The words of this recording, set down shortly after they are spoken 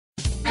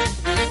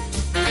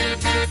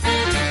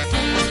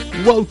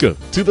Welcome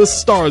to the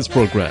STARS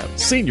program,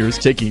 seniors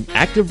taking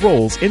active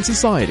roles in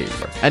society.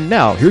 And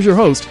now, here's your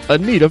host,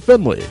 ANITA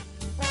FINLEY.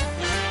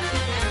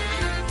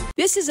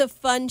 This is a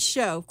fun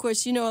show. Of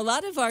course, you know, a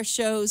lot of our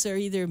shows are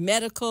either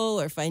medical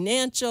or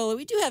financial.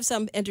 We do have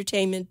some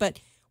entertainment,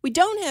 but we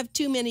don't have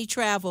too many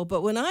travel.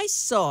 But when I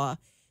saw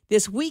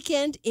this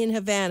Weekend in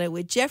Havana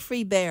with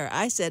GEOFFREY BAER,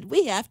 I said,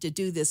 we have to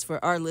do this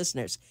for our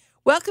listeners.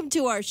 Welcome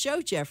to our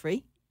show,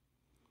 GEOFFREY.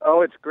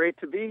 Oh, it's great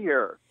to be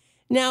here.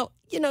 Now,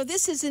 you know,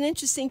 this is an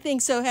interesting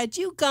thing. So had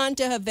you gone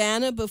to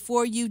Havana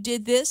before you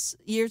did this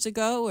years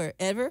ago or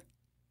ever?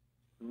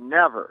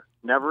 Never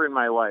in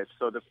my life.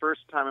 So the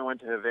first time I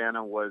went to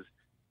Havana was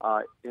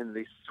in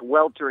the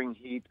sweltering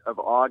heat of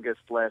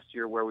August last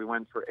year, where we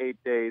went for 8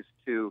 days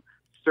to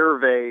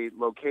survey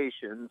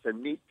locations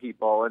and meet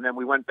people. And then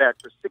we went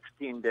back for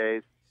 16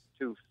 days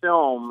to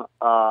film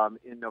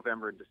in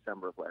November and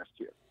December of last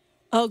year.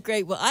 Oh,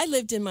 great. Well, I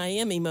lived in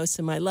Miami most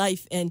of my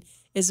life, and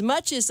as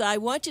much as I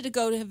wanted to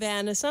go to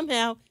Havana,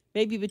 somehow,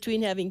 maybe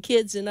between having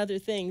kids and other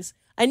things,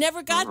 I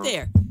never got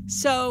there.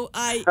 So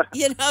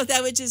that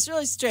was just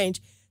really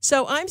strange.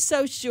 So I'm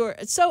so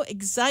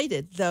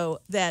excited, though,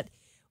 that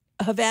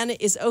Havana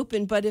is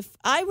open. But if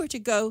I were to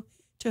go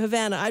to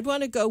Havana, I'd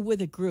want to go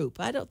with a group.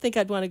 I don't think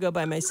I'd want to go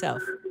by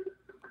myself.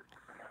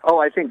 Oh,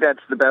 I think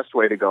that's the best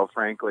way to go,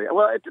 frankly.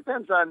 Well, it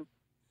depends on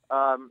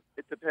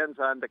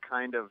the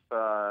kind of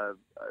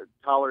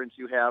tolerance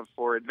you have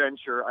for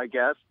adventure, I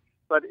guess.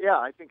 But yeah,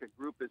 I think a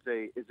group is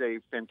a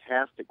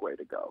fantastic way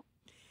to go.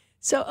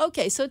 So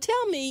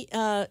tell me,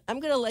 I'm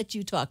going to let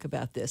you talk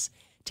about this.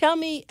 Tell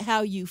me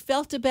how you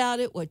felt about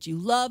it, what you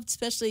loved,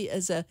 especially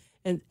as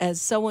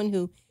someone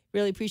who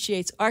really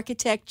appreciates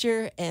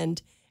architecture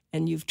and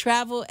you've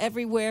traveled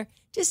everywhere.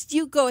 Just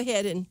you go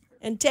ahead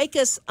and take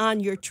us on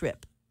your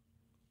trip.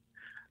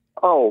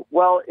 Oh,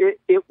 well,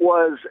 it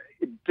was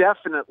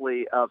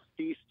definitely a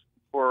feast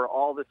for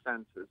all the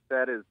senses.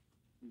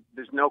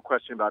 There's no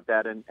question about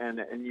that, and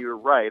you're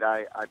right.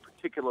 I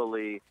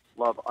particularly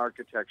love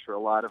architecture. A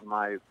lot of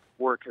my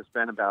work has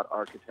been about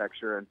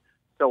architecture, and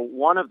so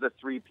one of the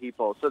three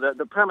people. So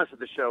the premise of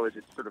the show is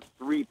it's sort of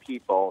three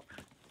people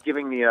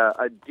giving me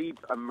a deep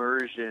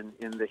immersion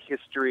in the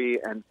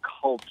history and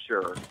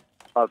culture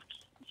of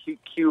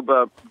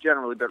Cuba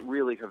generally, but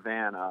really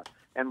Havana.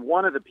 And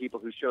one of the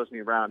people who shows me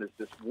around is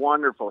this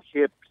wonderful,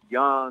 hip,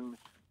 young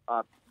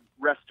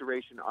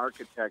restoration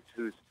architect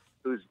who's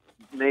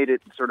made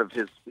it sort of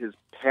his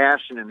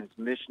passion and his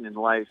mission in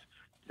life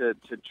to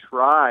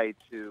try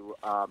to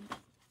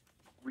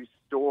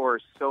restore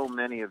so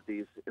many of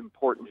these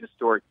important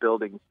historic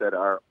buildings that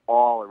are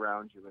all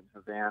around you in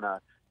Havana.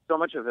 So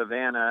much of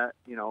Havana,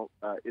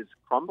 is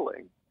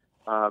crumbling.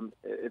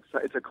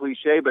 It's a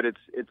cliche, but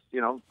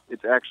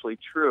it's actually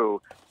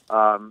true.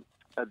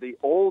 The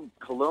old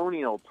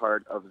colonial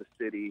part of the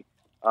city,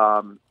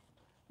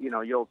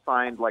 you'll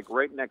find like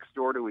right next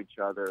door to each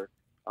other,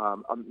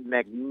 a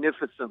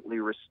magnificently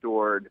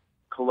restored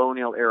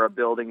colonial era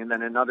building, and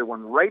then another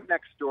one right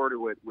next door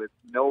to it with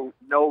no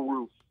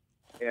roof,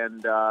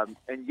 and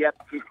yet.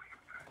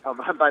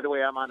 By the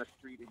way, I'm on a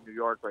street in New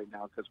York right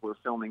now because we're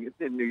filming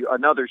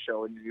another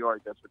show in New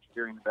York. That's what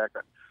you're hearing in the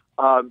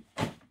background.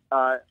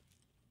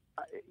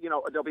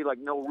 There'll be like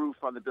no roof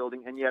on the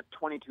building, and yet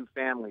 22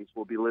 families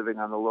will be living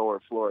on the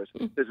lower floors.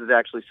 This is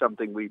actually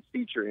something we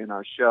feature in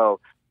our show.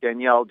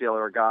 Danielle De La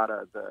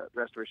Regata, the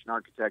restoration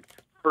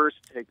architect, first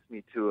takes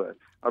me to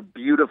a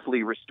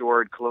beautifully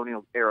restored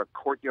colonial-era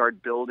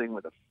courtyard building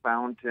with a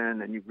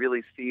fountain, and you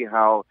really see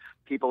how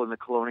people in the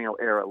colonial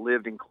era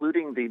lived,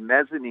 including the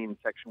mezzanine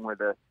section where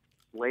the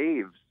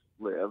slaves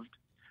lived.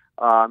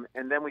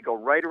 And then we go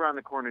right around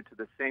the corner to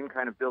the same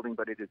kind of building,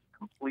 but it is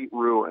complete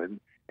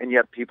ruin, and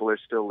yet people are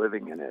still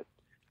living in it.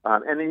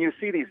 And then you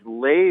see these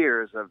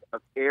layers of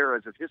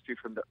eras of history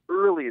from the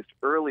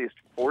earliest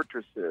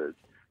fortresses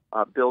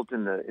built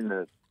in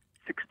the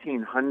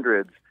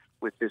 1600s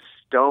with this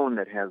stone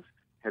that has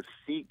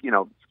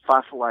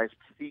fossilized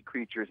sea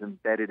creatures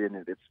embedded in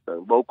it. It's the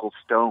local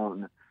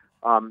stone,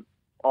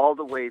 all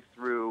the way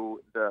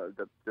through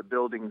the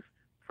buildings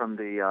from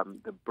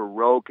the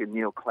Baroque and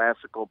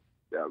neoclassical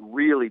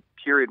really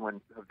period when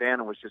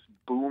Havana was just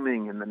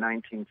booming in the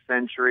 19th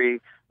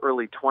century,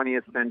 early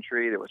 20th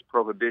century. There was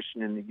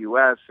prohibition in the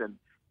U.S., and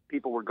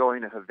people were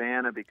going to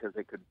Havana because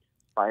they could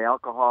buy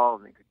alcohol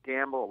and they could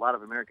gamble. A lot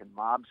of American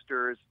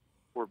mobsters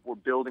were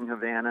building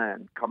Havana,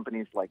 and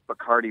companies like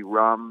Bacardi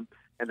rum.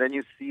 And then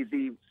you see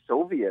the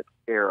Soviet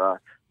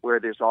era where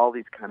there's all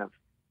these kind of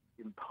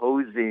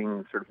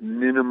imposing, sort of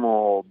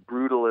minimal,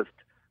 brutalist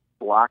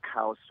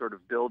blockhouse sort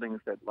of buildings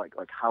that like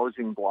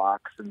housing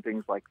blocks and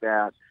things like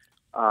that.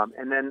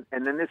 And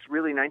then this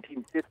really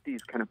 1950s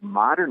kind of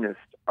modernist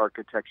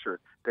architecture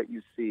that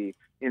you see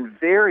in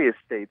various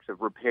states of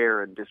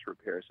repair and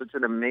disrepair. So it's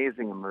an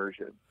amazing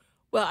immersion.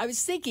 Well, I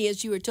was thinking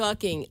as you were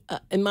talking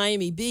in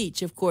Miami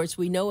Beach, of course,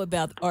 we know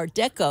about Art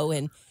Deco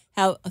and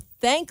how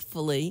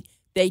thankfully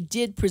they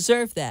did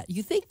preserve that.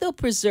 You think they'll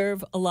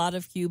preserve a lot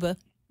of Cuba?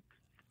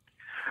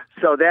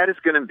 So that is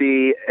going to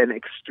be an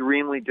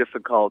extremely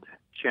difficult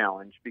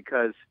challenge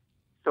because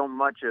so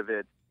much of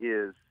it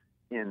is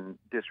in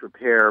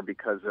disrepair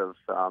because of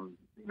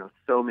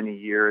so many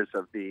years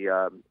of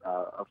the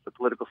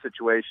political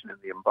situation and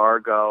the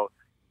embargo.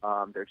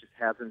 There just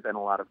hasn't been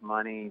a lot of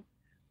money.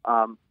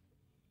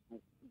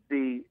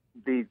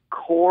 The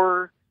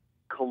core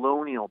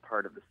colonial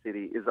part of the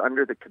city is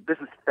under this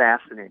is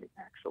fascinating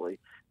actually,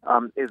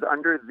 is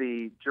under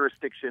the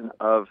jurisdiction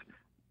of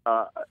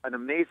an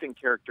amazing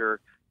character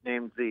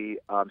named the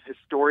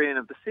historian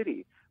of the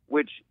city,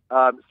 which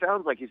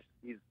sounds like he's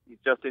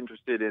just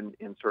interested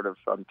in sort of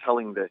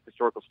telling the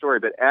historical story,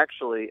 but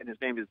actually, and his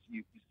name is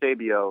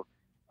Eusebio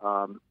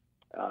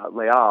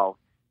Leal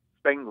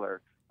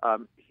Spengler.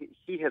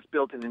 He has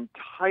built an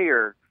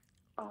entire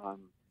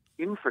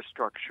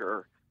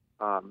infrastructure,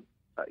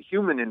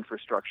 human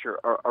infrastructure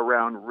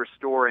around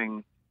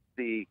restoring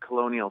the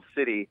colonial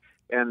city,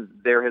 and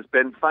there has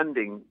been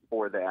funding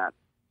for that.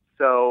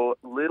 So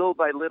little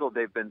by little,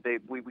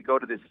 we go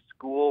to this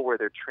school where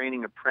they're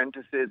training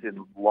apprentices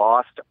in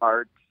lost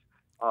arts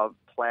of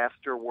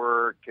plaster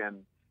work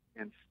and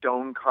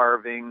stone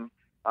carving,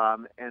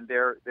 and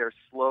they're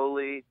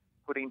slowly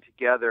putting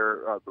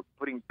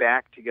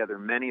back together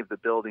many of the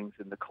buildings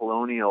in the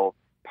colonial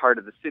part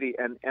of the city.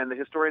 And the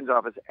historian's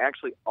office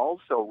actually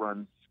also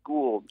runs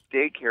schools,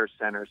 daycare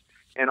centers,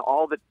 and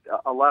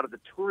a lot of the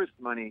tourist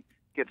money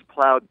gets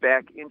plowed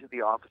back into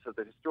the office of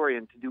the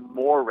historian to do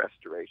more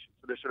restoration.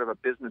 So there's sort of a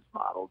business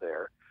model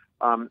there.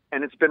 And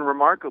it's been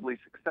remarkably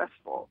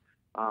successful.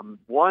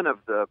 One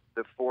of the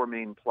four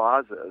main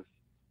plazas,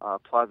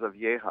 Plaza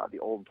Vieja, the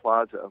old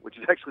plaza, which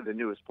is actually the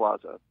newest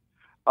plaza,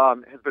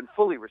 has been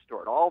fully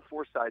restored. All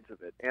four sides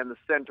of it, and the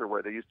center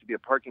where there used to be a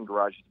parking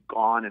garage is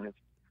gone, and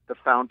the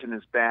fountain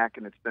is back,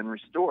 and it's been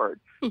restored.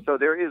 So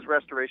there is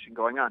restoration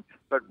going on.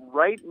 But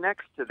right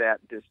next to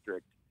that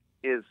district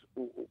is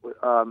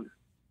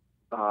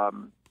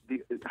the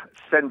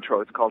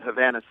Centro. It's called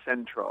Havana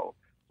Centro,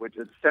 which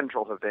is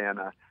Central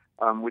Havana,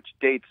 which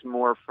dates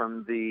more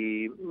from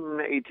the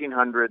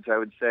 1800s, I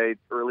would say,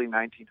 early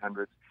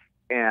 1900s,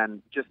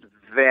 and just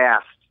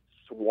vast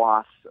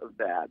swaths of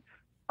that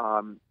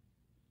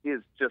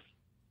is just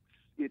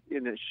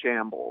in a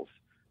shambles.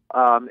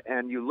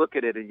 And you look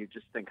at it and you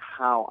just think,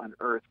 how on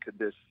earth could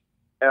this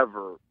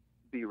ever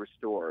be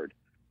restored?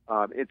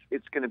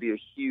 It's going to be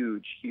a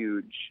huge,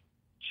 huge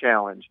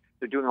challenge.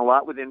 They're doing a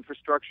lot with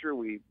infrastructure.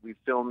 We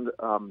filmed,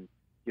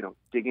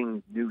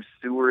 digging new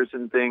sewers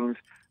and things.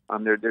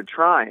 They're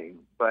trying,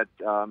 but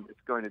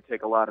it's going to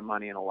take a lot of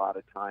money and a lot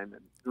of time,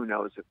 and who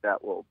knows if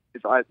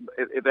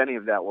any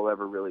of that will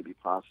ever really be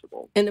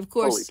possible. And of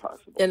course, fully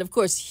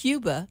possible.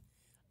 Cuba,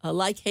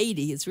 like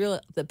Haiti, is really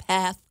the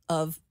path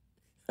of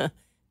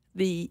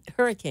the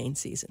hurricane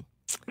season.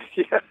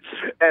 Yeah,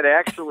 and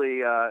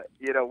actually,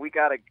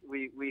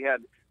 we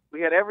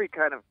had every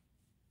kind of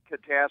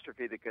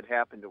catastrophe that could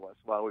happen to us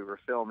while we were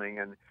filming,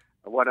 and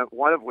one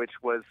of which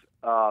was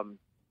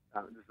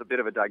this is a bit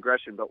of a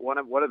digression, but one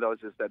of those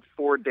is that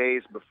 4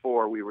 days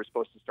before we were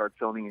supposed to start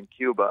filming in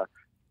Cuba,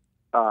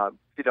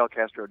 Fidel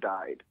Castro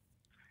died,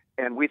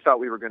 and we thought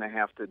we were going to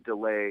have to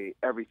delay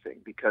everything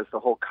because the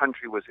whole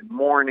country was in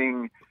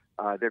mourning.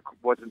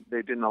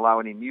 They didn't allow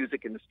any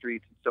music in the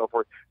streets and so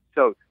forth.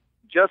 So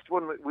just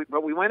when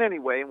we went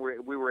anyway, and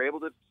we were able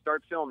to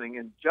start filming,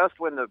 and just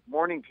when the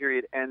mourning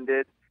period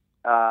ended,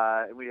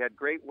 we had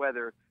great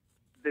weather.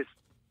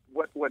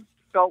 What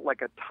felt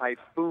like a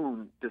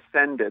typhoon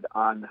descended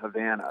on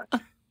Havana,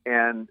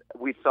 and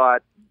we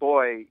thought,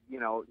 boy,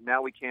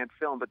 now we can't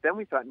film. But then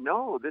we thought,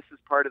 no, this is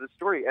part of the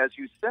story. As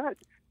you said,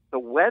 the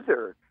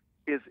weather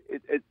is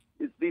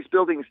these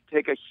buildings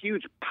take a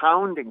huge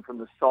pounding from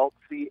the salt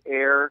sea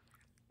air,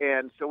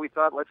 and so we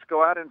thought, let's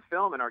go out and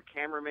film. And our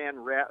cameraman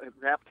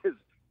wrapped his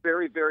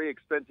very, very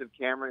expensive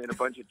camera in a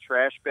bunch of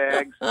trash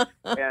bags,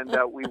 and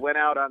we went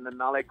out on the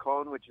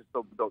Malecon, which is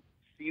the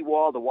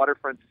seawall, the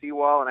waterfront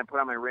seawall, and I put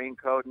on my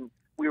raincoat, and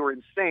we were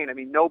insane. I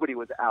mean, nobody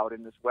was out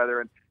in this weather,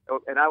 and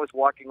I was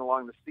walking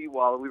along the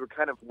seawall, and we were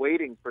kind of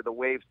waiting for the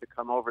waves to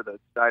come over the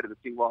side of the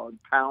seawall and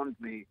pound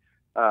me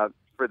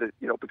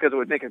because it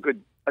would make a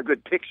good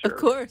picture. Of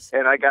course.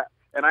 And I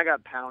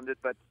got pounded,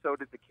 but so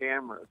did the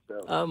camera.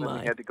 So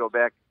we had to go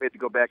back. We had to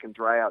go back and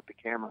dry out the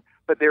camera.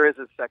 But there is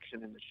a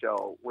section in the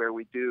show where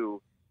we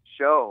do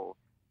show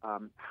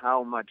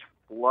how much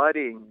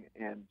flooding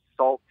and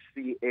salt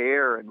sea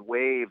air and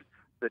waves,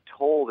 the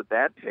toll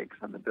that takes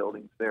on the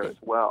buildings there as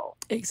well.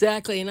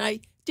 Exactly. And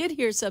I did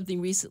hear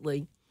something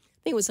recently, I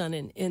think it was on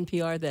an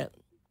NPR, that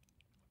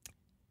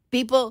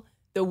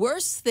the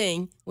worst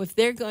thing, if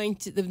they're going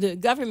to, the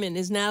government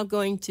is now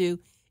going to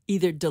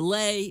either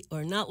delay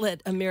or not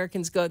let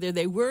Americans go there.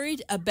 They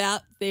worried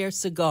about their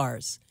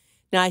cigars.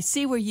 Now, I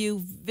see where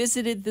you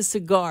visited the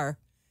cigar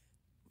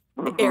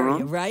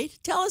area, right?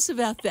 Tell us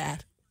about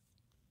that.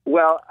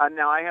 Well,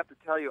 now I have to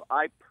tell you,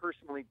 I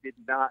personally did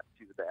not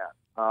do that.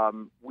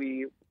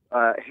 We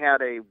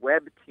had a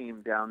web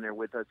team down there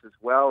with us as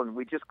well, and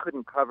we just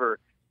couldn't cover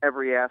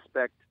every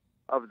aspect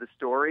of the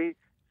story.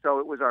 So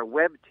it was our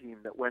web team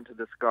that went to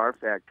the cigar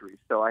factory.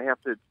 So I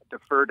have to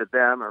defer to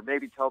them, or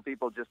maybe tell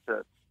people just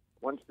to,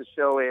 once the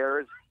show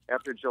airs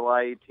after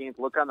July 18th,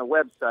 look on the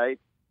website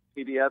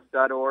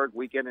PBS.org,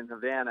 Weekend in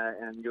Havana,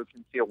 and you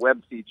can see a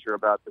web feature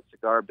about the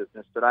cigar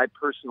business. But I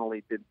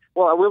personally did.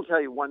 Well, I will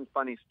tell you one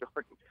funny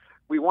story.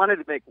 We wanted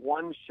to make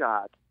one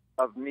shot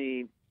of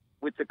me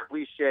with the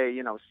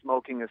cliche,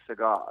 smoking a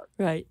cigar.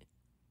 Right.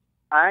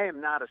 I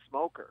am not a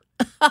smoker.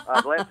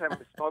 The last time I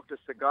smoked a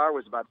cigar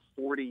was about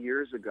 40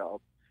 years ago.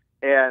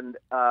 And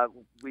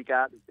we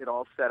got it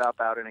all set up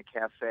out in a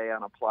cafe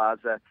on a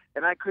plaza.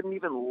 And I couldn't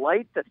even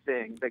light the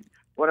thing.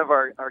 One of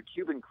our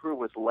Cuban crew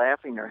was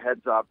laughing their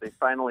heads off. They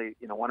finally,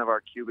 one of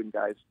our Cuban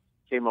guys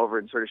came over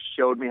and sort of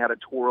showed me how to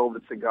twirl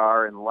the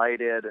cigar and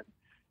light it.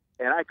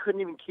 And I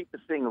couldn't even keep the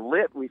thing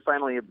lit. We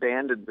finally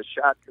abandoned the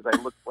shot because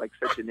I looked like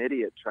such an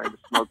idiot trying to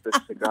smoke this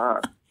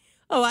cigar.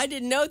 Oh, I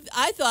didn't know.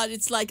 I thought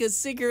it's like a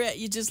cigarette.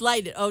 You just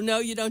light it. Oh, no,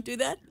 you don't do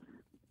that?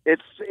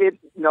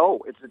 No,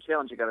 it's a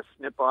challenge. You got to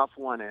snip off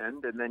one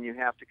end, and then you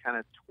have to kind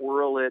of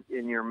twirl it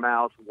in your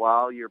mouth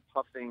while you're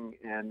puffing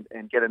and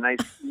get a nice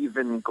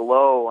even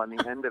glow on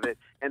the end of it.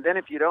 And then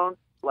if you don't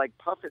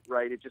puff it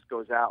right, it just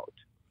goes out.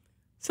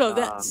 So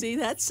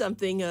that's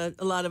something a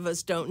lot of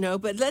us don't know.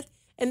 But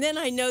and then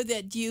I know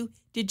that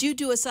did you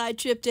do a side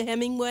trip to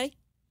Hemingway's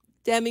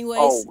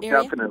area?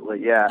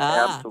 Definitely, yeah,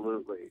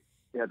 absolutely.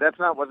 Yeah,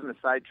 wasn't a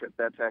side trip.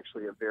 That's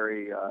actually a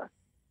very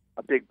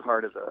a big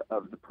part of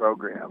the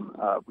program.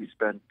 We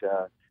spent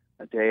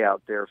a day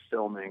out there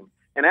filming,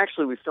 and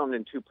actually we filmed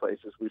in two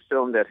places. We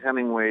filmed at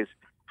Hemingway's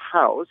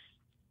house,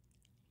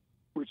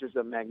 which is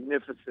a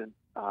magnificent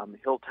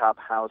hilltop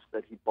house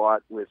that he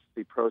bought with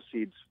the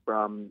proceeds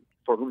from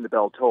For Whom the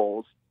Bell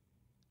Tolls,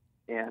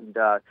 and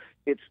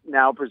it's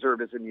now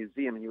preserved as a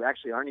museum, and you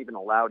actually aren't even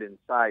allowed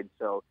inside.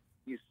 So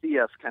you see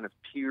us kind of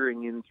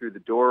peering in through the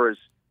doors.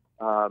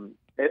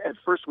 At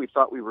first we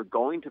thought we were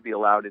going to be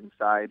allowed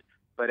inside,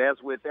 but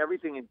as with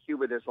everything in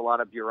Cuba, there's a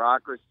lot of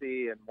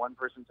bureaucracy, and one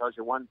person tells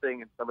you one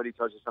thing and somebody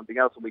tells you something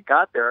else. And we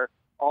got there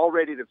all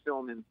ready to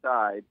film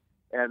inside,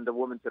 and the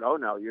woman said, "Oh,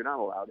 no, you're not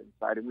allowed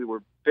inside." And we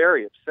were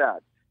very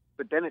upset.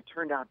 But then it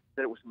turned out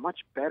that it was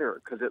much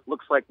better because it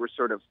looks like we're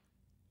sort of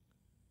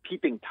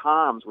peeping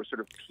Toms. We're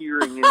sort of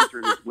peering in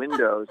through his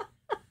windows.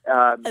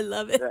 I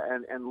love it.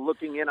 And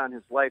looking in on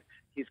his life.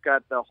 He's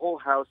got the whole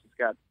house. He's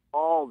got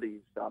all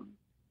these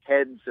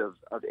heads of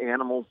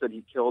animals that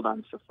he killed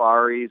on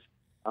safaris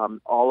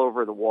all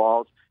over the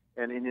walls.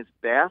 And in his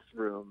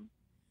bathroom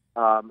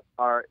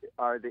are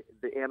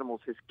the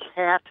animals his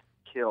cat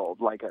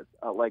killed, like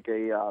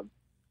a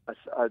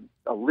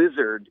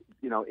lizard,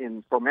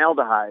 in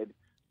formaldehyde.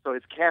 So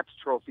his cat's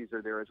trophies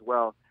are there as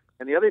well.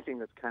 And the other thing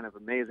that's kind of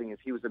amazing is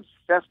he was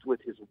obsessed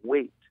with his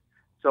weight.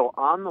 So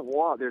on the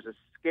wall, there's a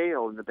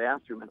scale in the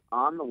bathroom, and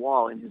on the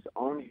wall, in his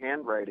own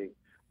handwriting,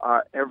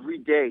 every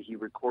day he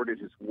recorded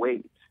his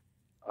weight,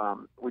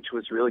 which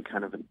was really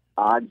kind of an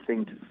odd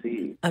thing to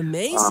see.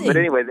 Amazing. But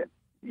anyway,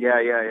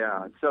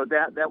 yeah. So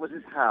that was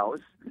his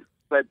house.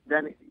 But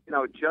then,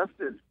 just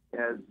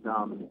as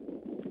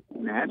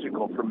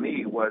magical for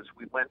me was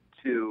we went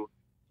to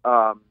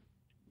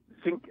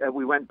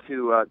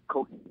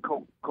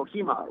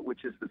Coquima,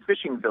 which is the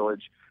fishing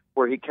village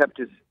where he kept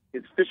his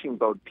fishing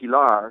boat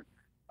Pilar,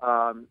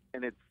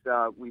 and it's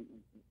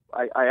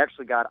I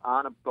actually got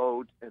on a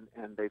boat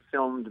and they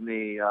filmed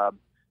me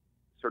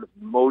sort of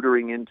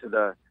motoring into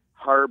the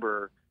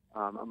harbor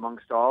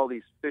amongst all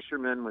these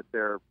fishermen with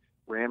their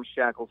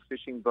ramshackle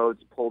fishing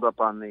boats pulled up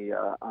on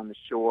the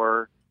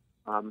shore,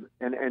 and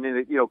in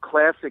a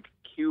classic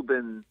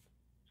Cuban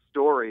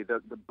story,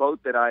 the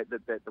boat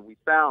that we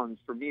found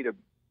for me to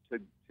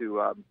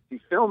be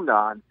filmed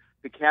on,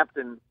 the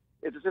captain,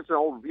 it's just an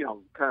old,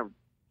 kind of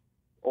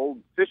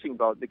old fishing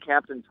boat. The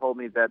captain told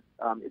me that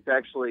it's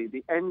actually,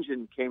 the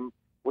engine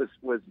was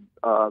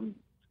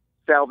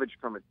salvaged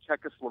from a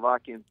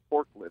Czechoslovakian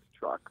forklift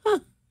truck. Huh.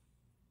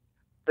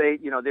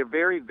 They're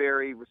very,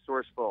 very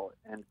resourceful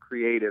and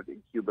creative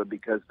in Cuba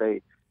because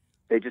they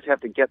just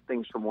have to get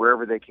things from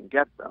wherever they can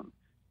get them.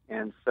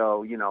 And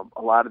so,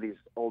 a lot of these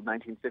old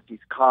 1950s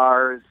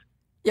cars.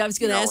 Yeah, I was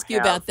going to ask you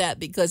about that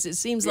because it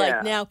seems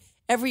like now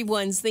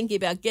everyone's thinking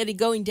about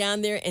going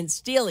down there and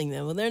stealing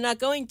them. Well, they're not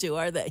going to,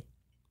 are they?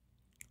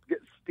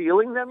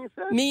 Stealing them, you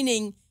said?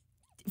 Meaning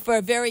for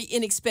a very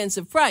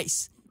inexpensive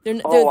price.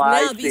 These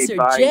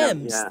are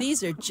gems. Yeah.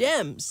 These are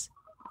gems.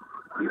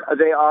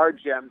 They are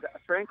gems.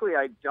 Frankly,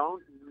 I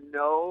don't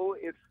know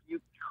if you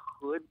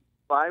could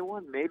buy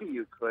one. Maybe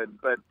you could,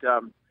 but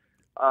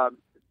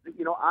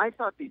I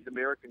thought these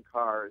American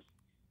cars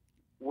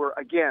were,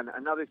 again,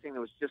 another thing that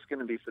was just going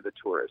to be for the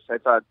tourists. I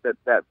thought that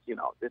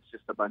it's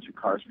just a bunch of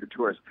cars for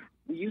tourists.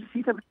 You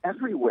see them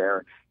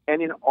everywhere,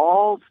 and in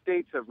all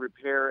states of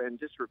repair and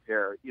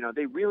disrepair.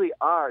 They really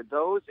are.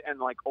 Those and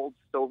like old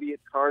Soviet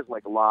cars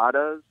like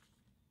Ladas,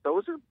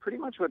 those are pretty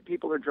much what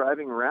people are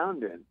driving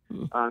around in.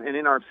 And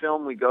in our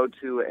film, we go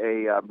to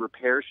a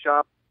repair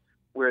shop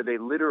where they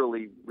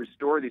literally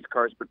restore these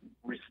cars, but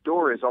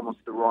restore is almost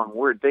the wrong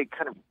word. They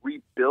kind of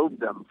rebuild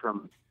them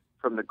from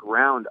the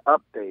ground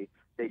up. They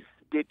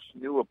stitch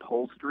new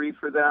upholstery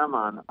for them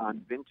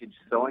on vintage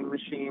sewing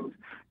machines.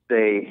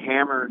 They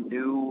hammer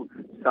new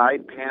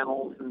side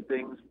panels and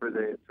things for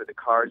the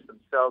cars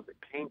themselves. They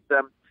paint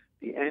them.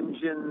 The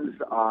engines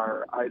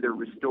are either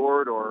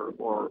restored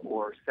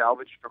or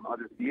salvaged from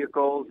other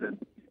vehicles, and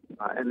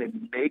they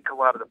make a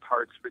lot of the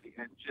parts for the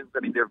engines. I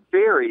mean, they're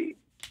very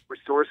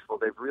resourceful.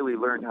 They've really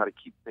learned how to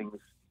keep things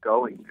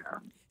going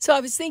there. So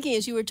I was thinking,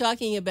 as you were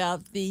talking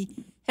about the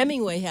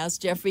Hemingway house,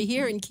 Jeffrey,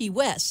 here in Key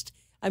West,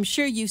 I'm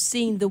sure you've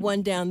seen the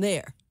one down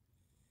there.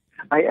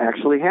 I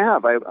actually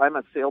have. I'm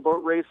a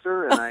sailboat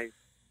racer, and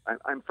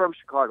I'm from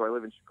Chicago. I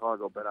live in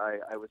Chicago, but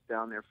I was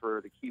down there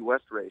for the Key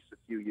West race a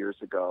few years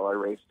ago. I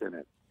raced in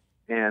it,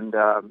 and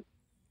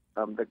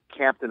the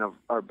captain of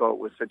our boat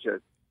was such a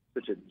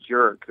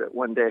jerk that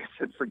one day I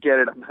said, "Forget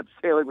it, I'm not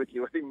sailing with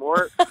you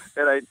anymore."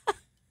 And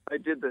I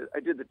did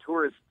the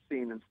tourist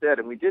scene instead,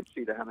 and we did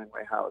see the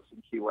Hemingway house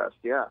in Key West.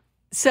 Yeah.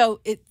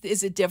 So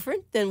is it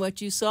different than what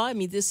you saw? I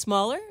mean, this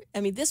smaller? I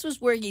mean, this was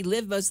where he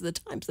lived most of the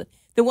time. So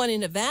the one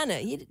in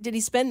Havana, did he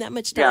spend that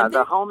much time there? Yeah,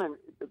 the home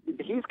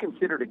he's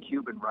considered a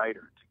Cuban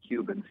writer to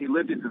Cubans. He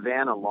lived in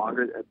Havana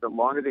longer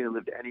than he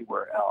lived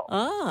anywhere else.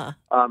 Ah.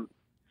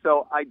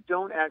 So I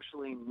don't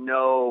actually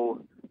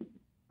know,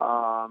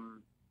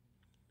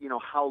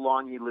 how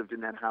long he lived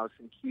in that house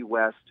in Key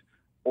West,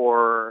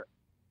 or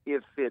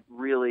if it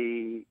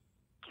really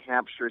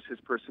captures his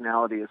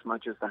personality as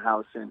much as the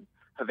house in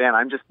Havana.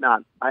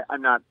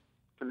 I'm not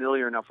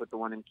familiar enough with the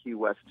one in Key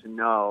West to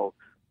know,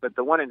 but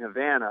the one in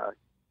Havana,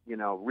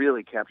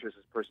 really captures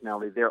his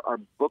personality. There are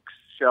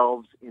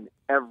bookshelves in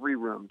every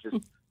room. Just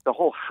the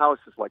whole house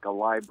is like a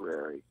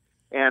library.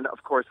 And,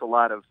 of course, a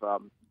lot of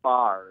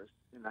bars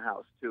in the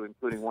house, too,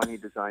 including one he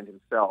designed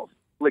himself,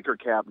 liquor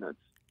cabinets.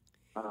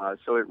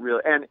 So it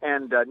really,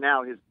 and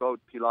now his boat,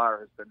 Pilar,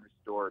 has been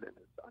restored and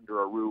is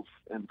under a roof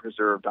and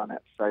preserved on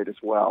that site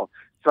as well.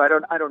 So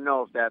I don't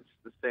know if that's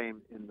the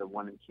same in the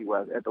one in Key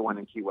West,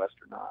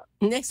 or not.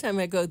 Next time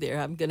I go there,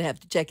 I'm going to have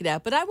to check it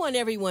out. But I want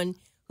everyone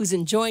who's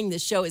enjoying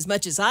this show as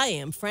much as I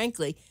am,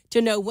 frankly,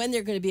 to know when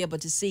they're going to be able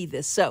to see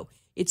this. So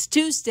it's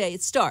Tuesday.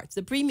 It starts.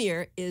 The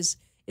premiere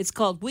it's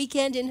called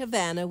Weekend in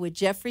Havana with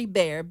Geoffrey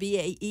Baer,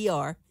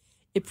 Baer.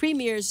 It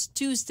premieres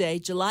Tuesday,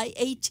 July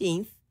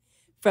 18th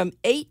from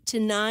 8 to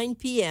 9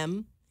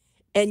 p.m.,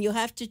 and you'll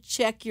have to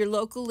check your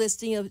local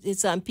listing.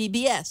 It's on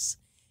PBS.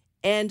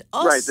 And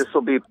also, right, this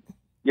will be,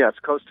 yes,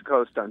 coast to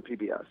coast on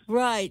PBS.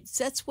 Right,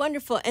 that's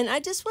wonderful. And I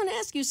just want to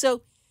ask you,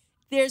 so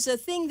there's a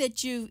thing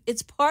that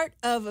it's part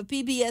of a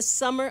PBS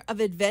Summer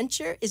of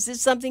Adventure. Is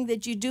this something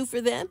that you do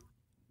for them?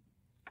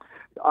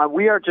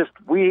 We are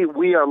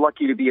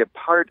lucky to be a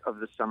part of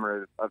the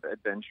Summer of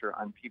Adventure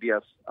on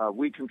PBS.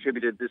 We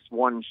contributed this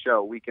one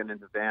show, Weekend in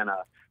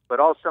Havana, but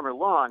all summer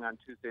long on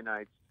Tuesday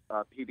nights,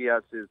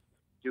 PBS is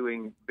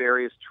doing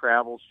various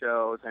travel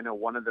shows. I know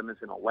one of them is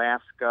in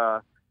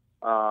Alaska,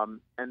 and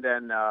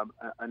then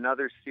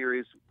another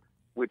series,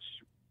 which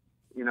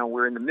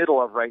we're in the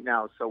middle of right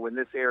now. So when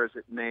this airs,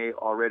 it may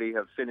already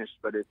have finished,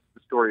 but it's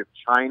the story of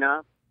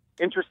China.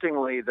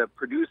 Interestingly, the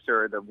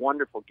producer, the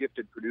wonderful,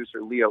 gifted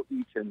producer, Leo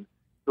Eaton,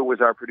 who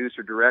was our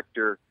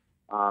producer-director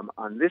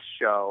on this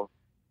show,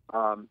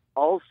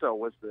 also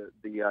was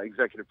the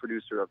executive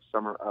producer of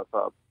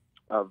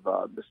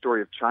the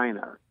story of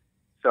China.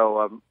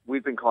 So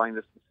we've been calling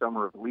this the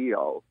Summer of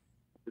Leo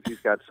because he's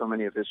got so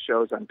many of his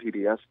shows on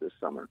PBS this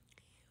summer.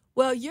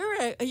 Well,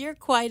 you're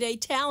quite a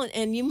talent,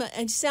 and you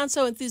sound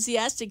so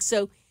enthusiastic.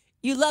 So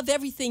you love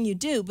everything you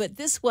do, but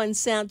this one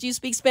sounds. Do you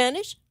speak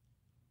Spanish?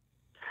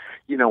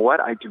 You know what?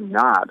 I do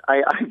not.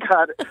 I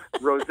got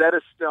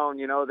Rosetta Stone.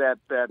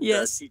 That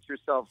yes. Teach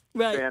yourself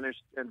right. Spanish,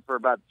 and for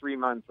about 3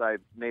 months, I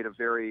made a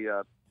very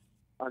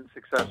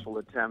unsuccessful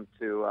attempt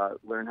to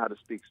learn how to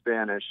speak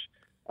Spanish.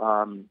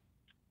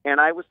 And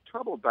I was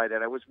troubled by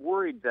that. I was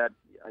worried that,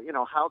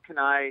 how can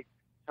I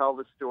tell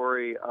the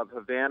story of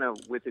Havana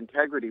with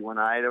integrity when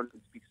I don't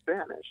speak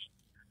Spanish?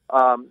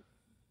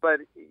 But,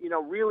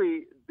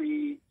 really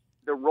the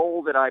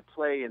role that I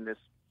play in this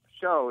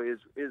show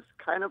is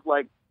kind of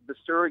like the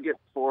surrogate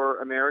for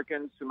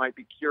Americans who might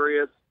be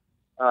curious,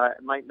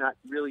 might not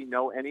really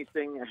know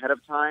anything ahead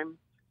of time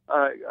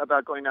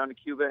about going down to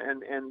Cuba.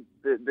 And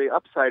the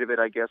upside of it,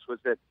 I guess, was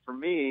that for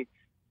me,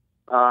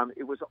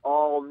 it was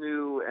all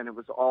new and it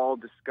was all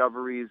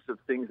discoveries of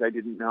things I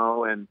didn't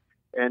know.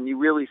 And you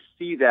really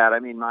see that. I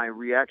mean, my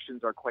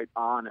reactions are quite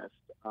honest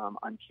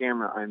on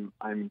camera.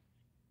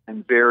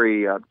 I'm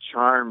very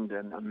charmed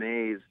and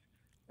amazed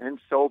and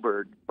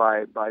sobered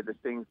by the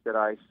things that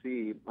I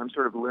see. I'm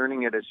sort of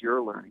learning it as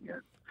you're learning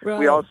it. Right.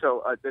 We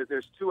also,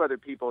 there's two other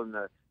people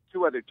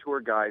two other tour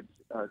guides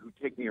who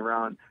take me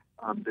around.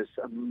 This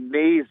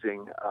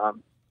amazing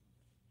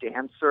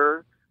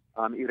dancer,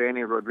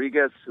 Irene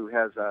Rodriguez, who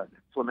has a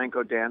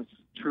flamenco dance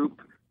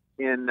troupe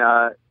in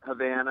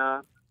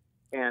Havana,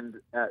 and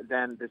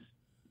then this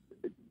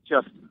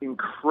just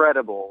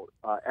incredible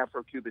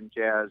Afro-Cuban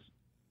jazz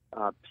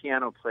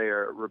piano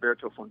player,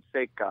 Roberto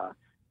Fonseca.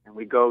 And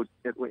we go,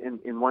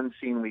 in one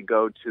scene, we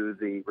go to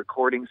the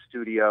recording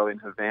studio in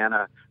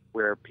Havana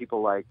where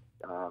people like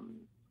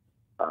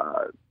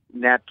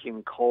Nat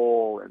King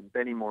Cole and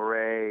Benny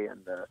Moré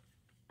and the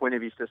Buena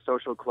Vista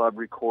Social Club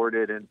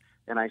recorded, and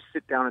I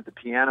sit down at the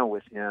piano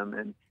with him,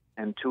 and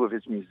and two of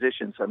his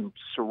musicians. I'm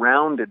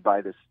surrounded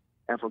by this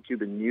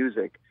Afro-Cuban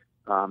music.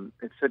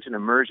 It's such an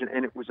immersion,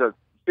 and it was a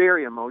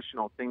very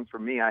emotional thing for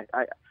me. I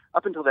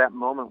up until that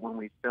moment when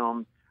we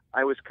filmed,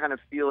 I was kind of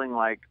feeling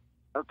like,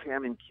 okay,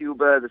 I'm in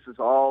Cuba. This is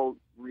all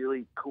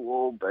really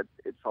cool, but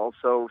it's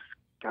also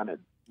kind of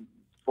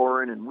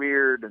foreign and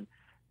weird.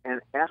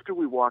 And after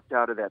we walked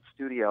out of that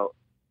studio,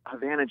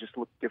 Havana just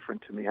looked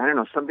different to me. I don't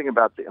know, something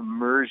about the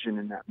immersion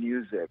in that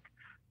music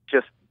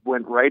just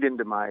went right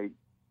into my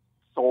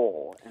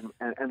soul.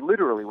 And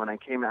literally, when I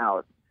came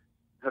out,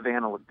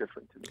 Havana looked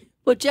different to me.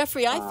 Well,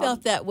 Jeffrey, I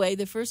felt that way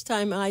the first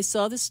time I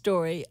saw the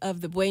story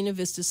of the Buena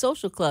Vista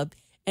Social Club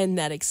and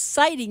that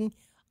exciting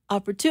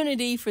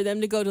opportunity for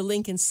them to go to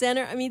Lincoln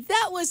Center. I mean,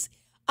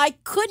 I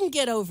couldn't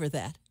get over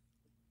that.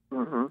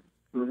 Mm-hmm.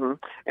 Mm-hmm.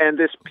 And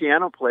this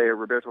piano player,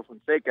 Roberto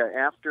Fonseca,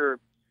 after,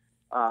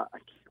 I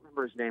can't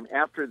remember his name,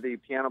 after the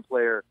piano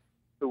player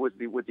who was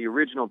with the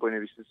original Buena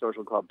Vista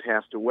Social Club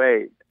passed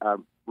away,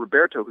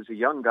 Roberto, who's a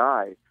young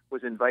guy,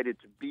 was invited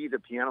to be the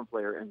piano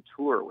player and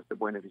tour with the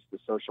Buena Vista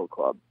Social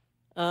Club.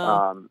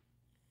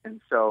 And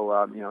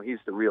so, he's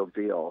the real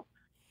deal.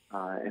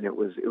 And it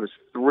was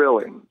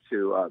thrilling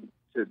to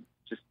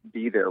just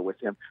be there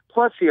with him.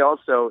 Plus, he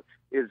also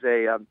is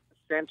a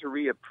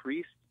Santeria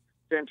priest.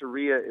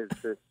 Santeria is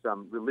this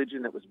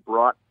religion that was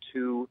brought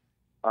to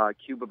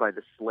Cuba by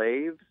the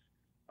slaves.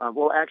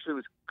 Actually, it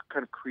was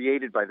kind of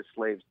created by the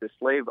slaves. The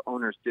slave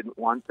owners didn't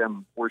want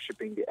them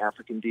worshiping the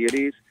African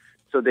deities,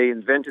 so they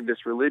invented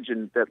this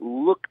religion that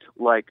looked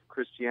like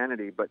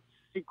Christianity, but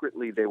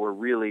secretly they were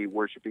really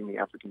worshiping the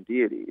African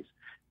deities.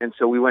 And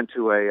so we went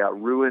to a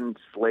ruined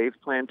slave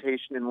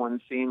plantation in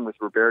one scene with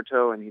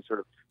Roberto, and he sort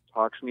of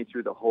talks me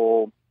through the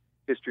whole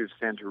history of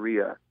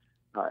Santeria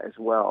as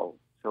well.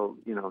 So,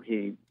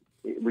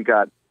 we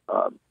got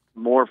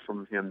more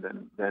from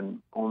him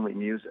than only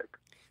music.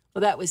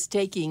 Well, that was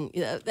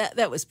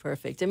that was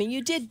perfect. I mean,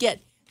 you did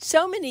get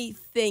so many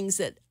things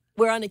that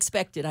were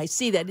unexpected. I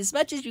see that. As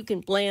much as you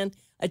can plan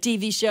a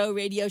TV show,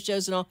 radio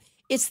shows and all,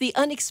 it's the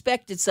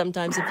unexpected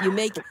sometimes. If you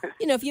make,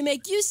 if you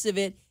make use of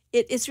it,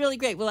 it's really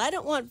great. Well, I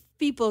don't want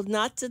people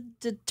not to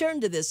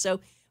turn to this.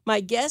 So my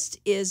guest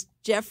is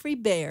Geoffrey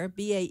Baer,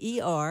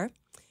 Baer.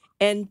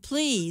 And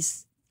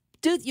please,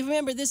 you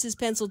remember this is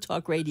Pencil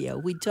Talk Radio.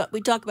 We talk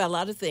about a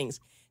lot of things.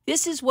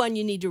 This is one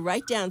you need to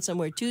write down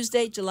somewhere.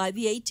 Tuesday, July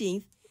the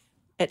 18th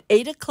at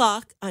 8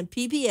 o'clock on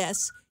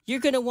PBS. You're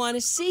going to want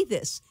to see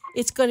this.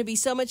 It's going to be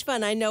so much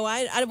fun. I know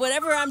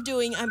whatever I'm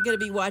doing, I'm going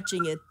to be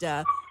watching it,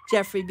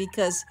 Geoffrey,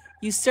 because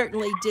you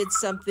certainly did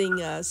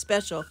something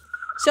special.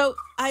 So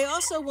I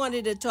also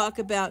wanted to talk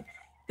about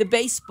the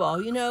baseball.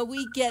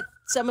 We get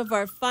some of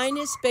our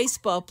finest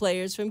baseball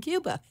players from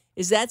Cuba.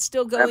 Is that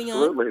still going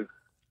on? Absolutely.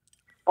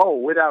 Oh,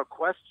 without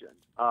question.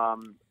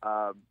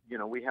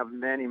 We have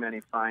many, many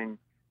fine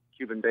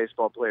Cuban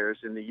baseball players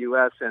in the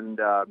U.S., and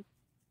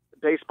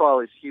baseball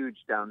is huge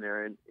down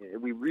there. And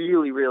we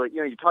really, really,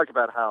 you talked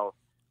about how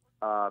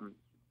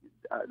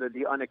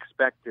the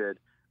unexpected.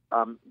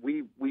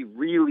 We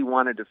really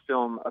wanted to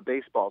film a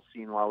baseball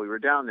scene while we were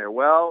down there.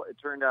 Well, it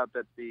turned out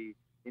that the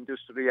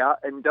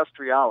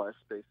Industriales,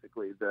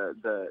 basically,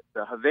 the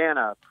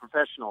Havana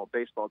professional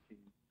baseball team,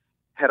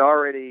 had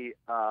already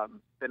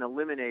been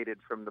eliminated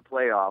from the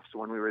playoffs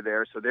when we were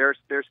there. So their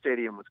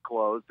stadium was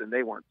closed and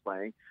they weren't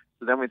playing.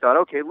 So then we thought,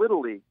 okay,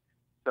 Little League.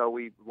 So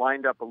we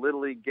lined up a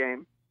Little League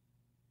game,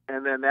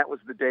 and then that was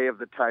the day of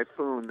the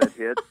typhoon that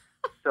hit.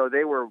 So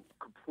they were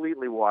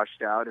completely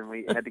washed out, and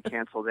we had to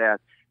cancel that.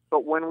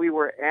 But when we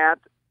were at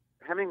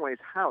Hemingway's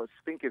house,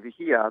 Finca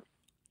Vigía,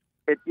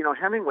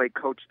 Hemingway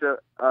coached a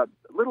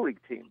Little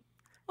League team.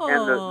 Aww.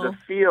 And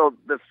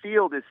the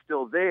field is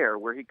still there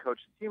where he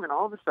coached the team. And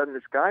all of a sudden,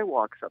 this guy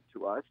walks up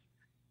to us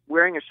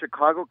wearing a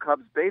Chicago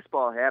Cubs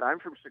baseball hat. I'm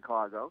from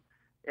Chicago.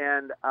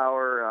 And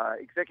our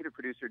executive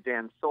producer,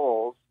 Dan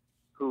Souls,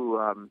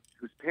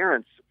 whose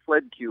parents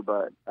fled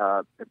Cuba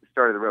at the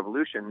start of the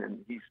revolution,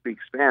 and he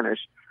speaks Spanish,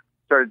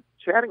 started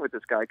chatting with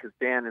this guy because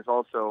Dan is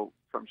also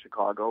from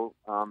Chicago.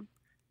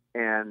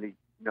 And he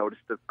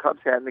noticed the Cubs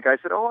hat, and the guy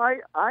said,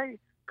 I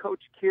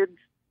coach kids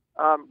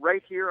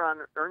right here on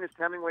Ernest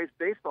Hemingway's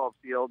baseball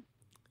field.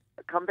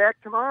 Come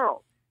back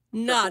tomorrow.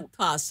 Not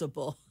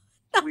possible.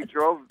 We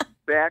drove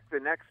back the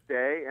next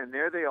day, and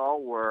there they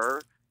all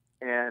were,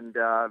 and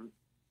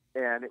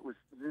it was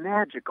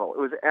magical. It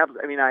was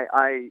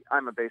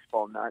I'm a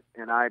baseball nut,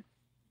 and I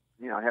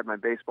had my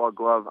baseball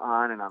glove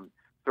on, and I'm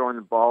throwing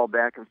the ball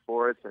back and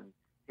forth and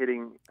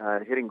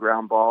hitting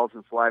ground balls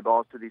and fly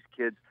balls to these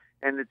kids,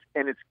 and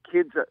it's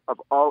kids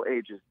of all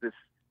ages. This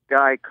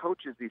guy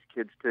coaches these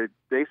kids to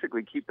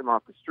basically keep them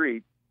off the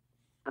street,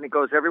 and it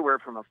goes everywhere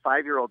from a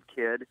 5-year-old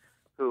kid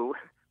who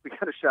we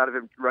got a shot of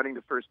him running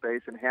to first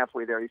base, and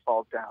halfway there he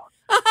falls down,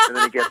 and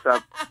then he gets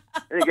up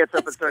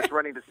and starts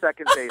running to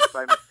second base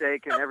by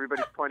mistake, and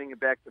everybody's pointing him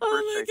back to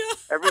first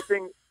base.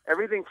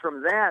 Everything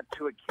from that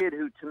to a kid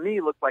who to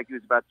me looked like he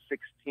was about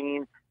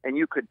 16, and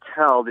you could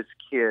tell this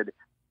kid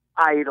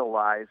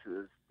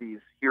idolizes these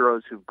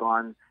heroes who've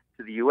gone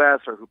to the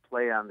U.S. or who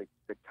play on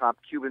the top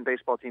Cuban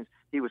baseball teams.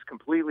 he was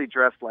completely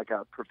dressed like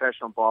a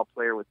professional ball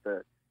player with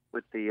the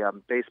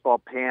baseball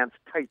pants,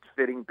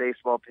 tight-fitting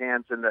baseball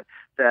pants, and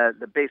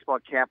the baseball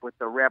cap with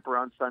the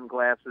wraparound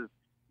sunglasses,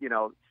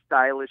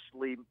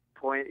 stylishly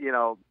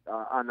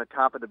on the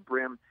top of the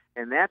brim.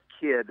 And that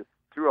kid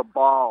threw a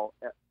ball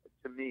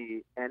to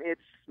me, and it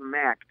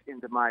smacked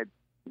into my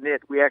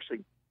mitt. We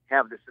actually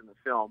have this in the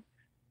film,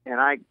 and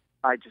I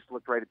just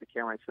looked right at the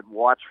camera and said,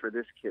 "Watch for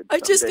this kid."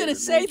 I'm just going to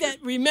say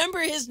that. Remember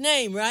his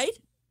name, right?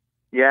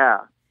 Yeah,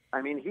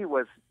 I mean he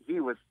was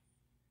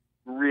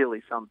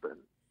really something.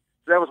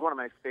 That was one of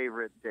my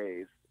favorite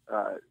days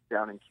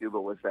down in Cuba.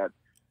 Was that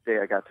day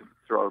I got to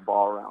throw a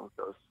ball around with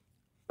those.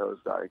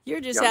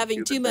 You're just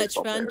having too much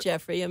fun, players.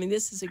 Jeffrey. I mean,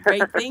 this is a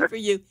great thing for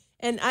you,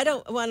 and I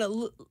don't want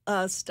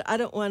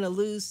to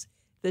lose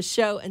the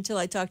show until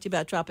I talk to you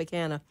about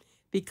Tropicana,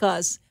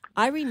 because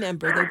I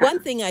remember the one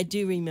thing I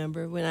do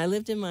remember when I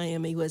lived in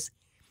Miami was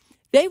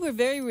they were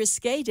very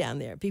risque down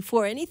there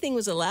before anything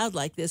was allowed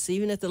like this,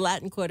 even at the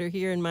Latin Quarter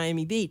here in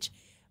Miami Beach.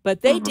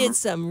 But they did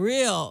some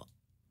real.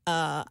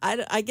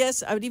 I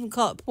guess I would even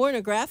call it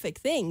pornographic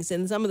things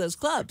in some of those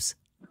clubs.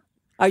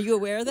 Are you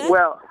aware of that?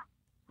 Well,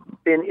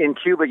 in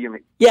Cuba, you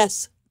mean?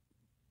 Yes.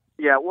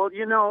 Yeah, well,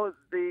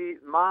 the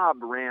mob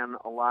ran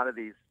a lot of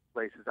these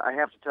places. I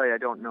have to tell you, I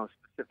don't know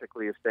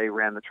specifically if they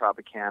ran the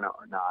Tropicana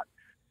or not.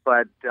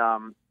 But,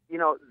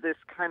 this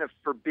kind of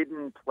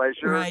forbidden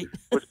pleasure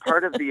was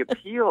part of the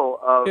appeal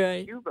of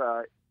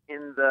Cuba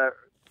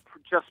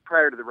just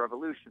prior to the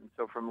revolution.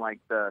 So from like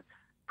the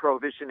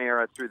Prohibition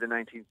era through the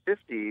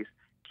 1950s,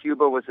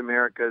 Cuba was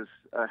America's,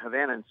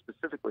 Havana and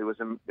specifically was,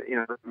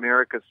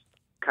 America's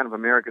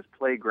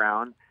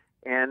playground.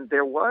 And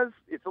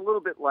it's a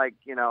little bit like,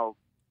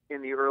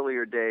 in the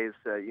earlier days,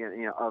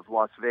 of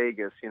Las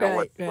Vegas,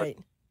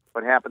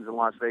 what happens in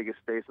Las Vegas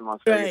stays in Las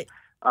Vegas.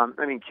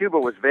 Cuba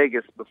was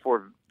Vegas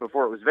before it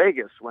was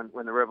Vegas.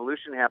 When the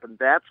revolution happened,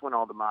 that's when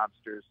all the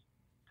mobsters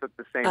took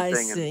the same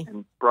thing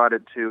and brought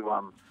it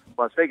to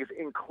Las Vegas,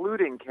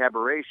 including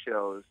cabaret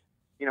shows.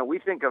 We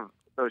think of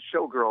those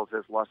showgirls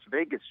as Las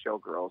Vegas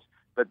showgirls,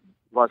 but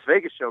Las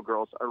Vegas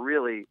showgirls are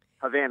really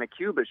Havana,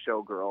 Cuba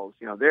showgirls.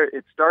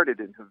 It started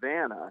in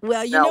Havana.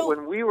 Well,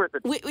 when we were at the...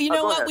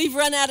 what? We've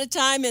run out of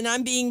time, and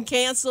I'm being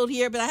canceled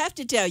here, but I have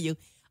to tell you,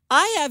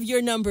 I have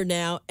your number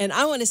now, and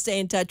I want to stay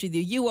in touch with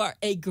you. You are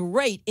a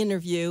great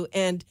interview,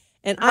 and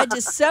I'm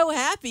just so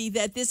happy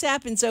that this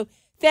happened. So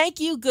thank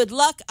you. Good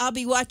luck. I'll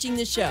be watching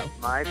the show.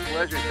 My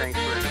pleasure. Thanks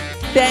for it.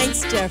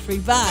 Thanks, Jeffrey.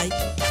 Bye.